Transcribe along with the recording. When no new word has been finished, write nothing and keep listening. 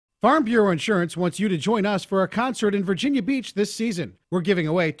Farm Bureau Insurance wants you to join us for a concert in Virginia Beach this season. We're giving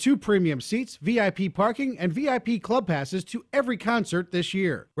away 2 premium seats, VIP parking, and VIP club passes to every concert this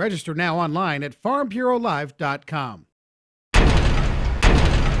year. Register now online at farmbureaulive.com.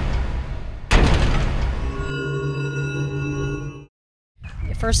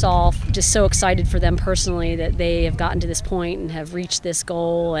 First off, just so excited for them personally that they have gotten to this point and have reached this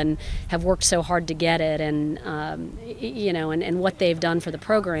goal and have worked so hard to get it, and and what they've done for the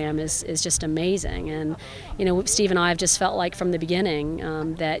program is just amazing. And Steve and I have just felt like from the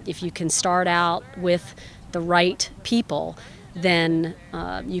beginning that if you can start out with the right people, then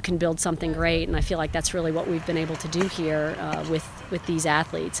you can build something great. And I feel like that's really what we've been able to do here with these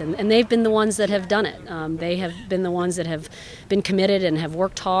athletes. And they've been the ones that have done it. They have been the ones that have been committed and have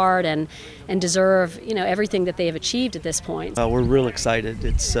worked hard and deserve everything that they have achieved at this point. We're real excited.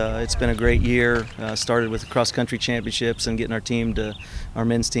 It's been a great year. Started with the cross country championships and getting our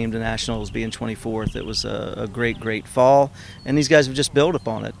men's team to nationals, being 24th. It was a great fall, and these guys have just built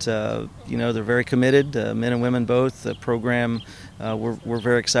upon it. They're very committed, men and women both. The program, we're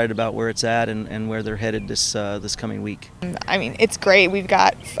very excited about where it's at and where they're headed this coming week. I mean, it's great. We've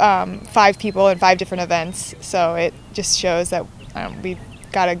got 5 people in 5 different events, so it just shows that we've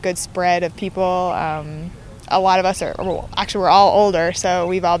got a good spread of people. A lot of us we're all older, so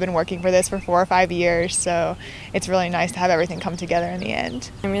we've all been working for this for 4 or 5 years, so it's really nice to have everything come together in the end.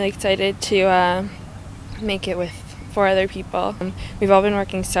 I'm really excited to make it with 4 other people. We've all been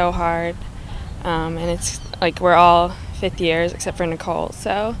working so hard, and it's like we're all 5th years except for Nicole,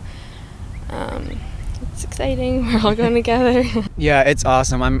 so it's exciting. We're all going together. Yeah, it's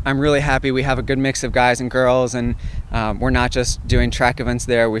awesome. I'm really happy we have a good mix of guys and girls, and we're not just doing track events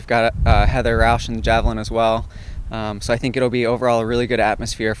there. We've got Heather Roush in the javelin as well. So I think it'll be overall a really good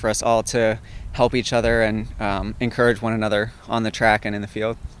atmosphere for us all to help each other and encourage one another on the track and in the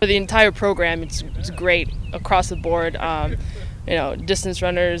field. For the entire program, it's great across the board. Distance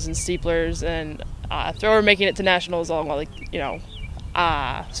runners and steeplers and thrower making it to nationals.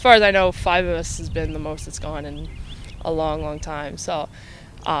 As far as I know, 5 of us has been the most it's gone in a long time. So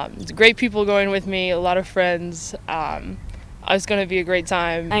it's great people going with me, a lot of friends. It's going to be a great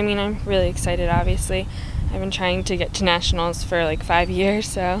time. I mean, I'm really excited, obviously. I've been trying to get to nationals for like 5 years,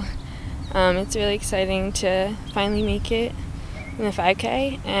 so it's really exciting to finally make it in the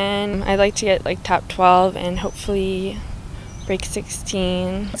 5K. And I'd like to get like top 12 and hopefully break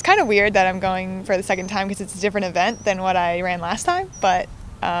 16. It's kind of weird that I'm going for the 2nd time because it's a different event than what I ran last time, but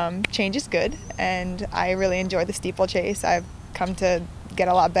change is good, and I really enjoy the steeplechase. I've come to get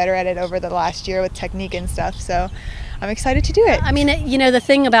a lot better at it over the last year with technique and stuff, so I'm excited to do it. I mean, the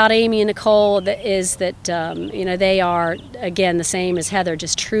thing about Amy and Nicole is that they are, again, the same as Heather,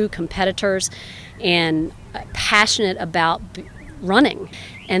 just true competitors and passionate about running.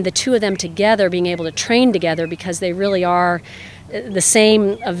 And the 2 of them together being able to train together because they really are the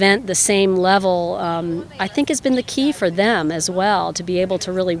same event, the same level, I think has been the key for them as well, to be able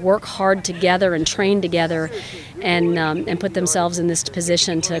to really work hard together and train together and put themselves in this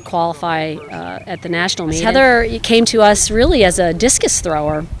position to qualify at the national meet. Heather came to us really as a discus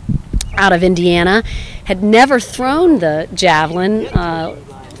thrower out of Indiana, had never thrown the javelin,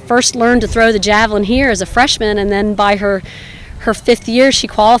 first learned to throw the javelin here as a freshman, and then by her 5th year, she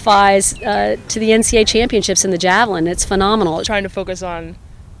qualifies to the NCAA championships in the javelin. It's phenomenal. Trying to focus on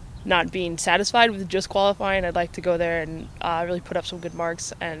not being satisfied with just qualifying. I'd like to go there and really put up some good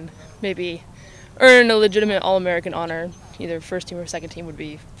marks and maybe earn a legitimate All-American honor. Either 1st team or 2nd team would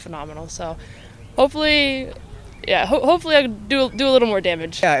be phenomenal. So hopefully, hopefully I can do a little more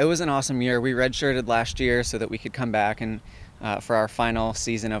damage. Yeah, it was an awesome year. We redshirted last year so that we could come back and for our final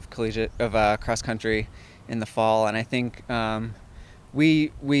season of cross country in the fall, and I think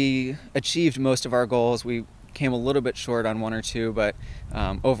we achieved most of our goals. We came a little bit short on 1 or 2, but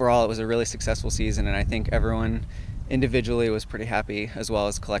overall it was a really successful season, and I think everyone individually was pretty happy as well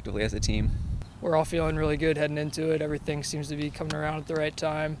as collectively as a team. We're all feeling really good heading into it. Everything seems to be coming around at the right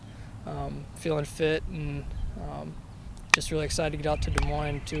time. Feeling fit and just really excited to get out to Des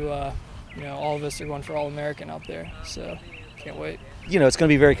Moines to all of us are going for All-American out there, so can't wait. It's going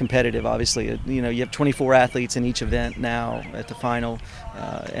to be very competitive, obviously. You have 24 athletes in each event now at the final,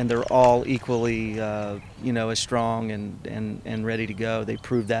 and they're all equally, as strong and ready to go. They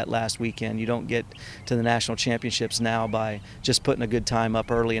proved that last weekend. You don't get to the national championships now by just putting a good time up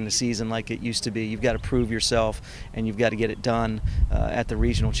early in the season like it used to be. You've got to prove yourself, and you've got to get it done at the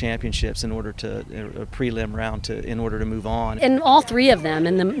regional championships in order to a prelim round in order to move on. And all 3 of them,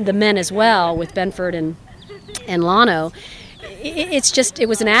 and the men as well, with Benford and Lano, it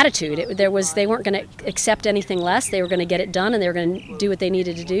was an attitude. They weren't going to accept anything less. They were going to get it done, and they were going to do what they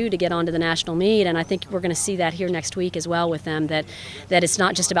needed to do to get onto the national meet. And I think we're going to see that here next week as well with them. That it's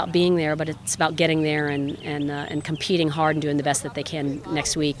not just about being there, but it's about getting there and competing hard and doing the best that they can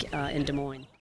next week in Des Moines.